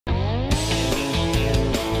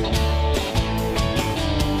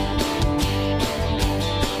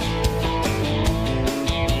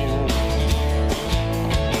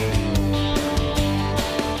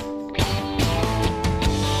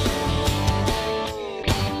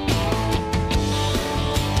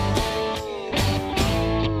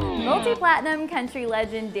Multi-platinum country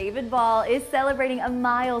legend David Ball is celebrating a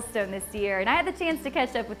milestone this year, and I had the chance to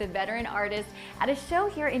catch up with a veteran artist at a show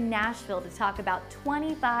here in Nashville to talk about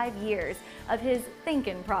 25 years of his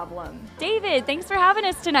Thinkin Problem. David, thanks for having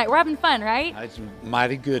us tonight. We're having fun, right? It's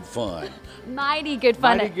mighty good fun. Mighty good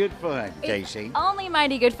fun. Mighty good fun, Casey. It's only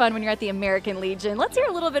mighty good fun when you're at the American Legion. Let's hear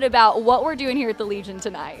a little bit about what we're doing here at the Legion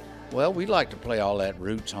tonight. Well, we like to play all that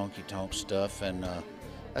roots honky-tonk stuff, and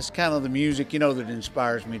that's kind of the music, you know, that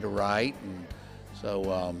inspires me to write. And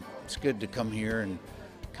so it's good to come here and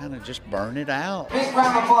kind of just burn it out. Big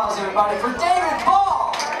round of applause, everybody, for David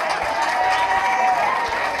Ball!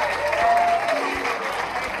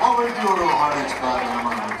 Well, we do a little heartache spot, and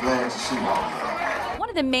I'm glad to see y'all. One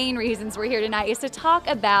of the main reasons we're here tonight is to talk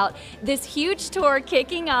about this huge tour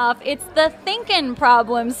kicking off. It's the Thinkin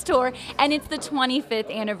Problems tour, and it's the 25th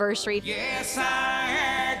anniversary. Yes,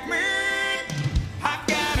 I admit I've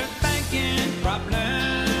got a thinking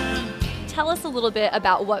problem. Tell us a little bit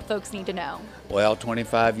about what folks need to know. Well,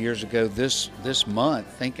 25 years ago this month,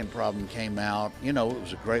 Thinkin Problem came out. You know, it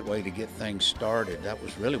was a great way to get things started. That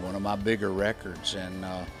was really one of my bigger records, and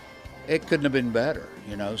it couldn't have been better,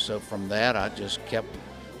 you know. So from that, I just kept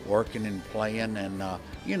working and playing, and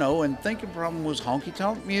you know, and Thinkin Problem was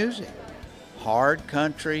honky-tonk music, hard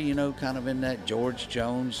country, you know, kind of in that George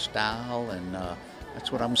Jones style, and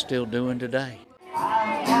that's what I'm still doing today.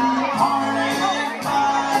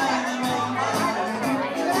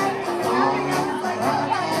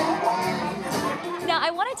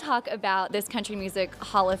 Talk about this Country Music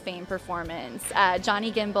Hall of Fame performance.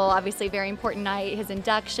 Johnny Gimbel, obviously a very important night, his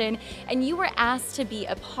induction, and you were asked to be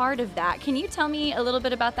a part of that. Can you tell me a little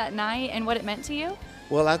bit about that night and what it meant to you?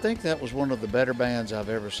 Well, I think that was one of the better bands I've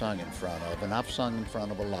ever sung in front of, and I've sung in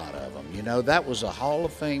front of a lot of them. You know, that was a Hall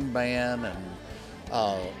of Fame band, and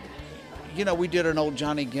you know, we did an old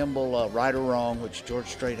Johnny Gimbel, Right or Wrong, which George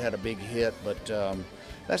Strait had a big hit, but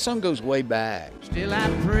that song goes way back. Still I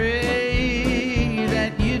pray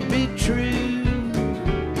that you'd be true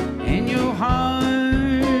in your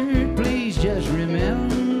heart, please just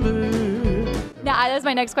remember. Now, that's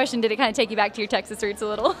my next question. Did it kind of take you back to your Texas roots a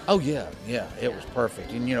little? Oh yeah, it was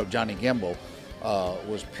perfect. And you know, Johnny Gimbel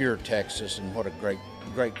was pure Texas, and what a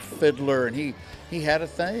great fiddler, and he had a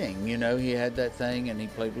thing, you know, he had that thing, and he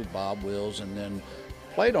played with Bob Wills, and then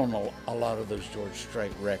played on a lot of those George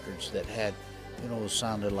Strait records that had, you know,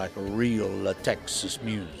 sounded like a real Texas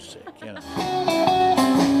music, you know.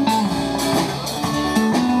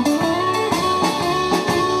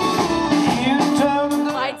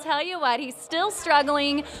 I tell you what, he's still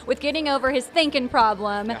struggling with getting over his Thinkin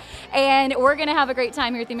Problem, and we're going to have a great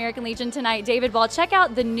time here at the American Legion tonight. David Ball, check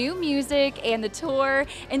out the new music and the tour,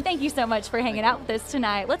 and thank you so much for hanging out with us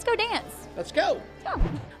tonight. Let's go dance. Let's go. Well,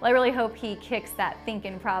 I really hope he kicks that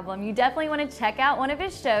Thinkin Problem. You definitely want to check out one of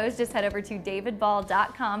his shows. Just head over to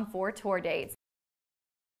davidball.com for tour dates.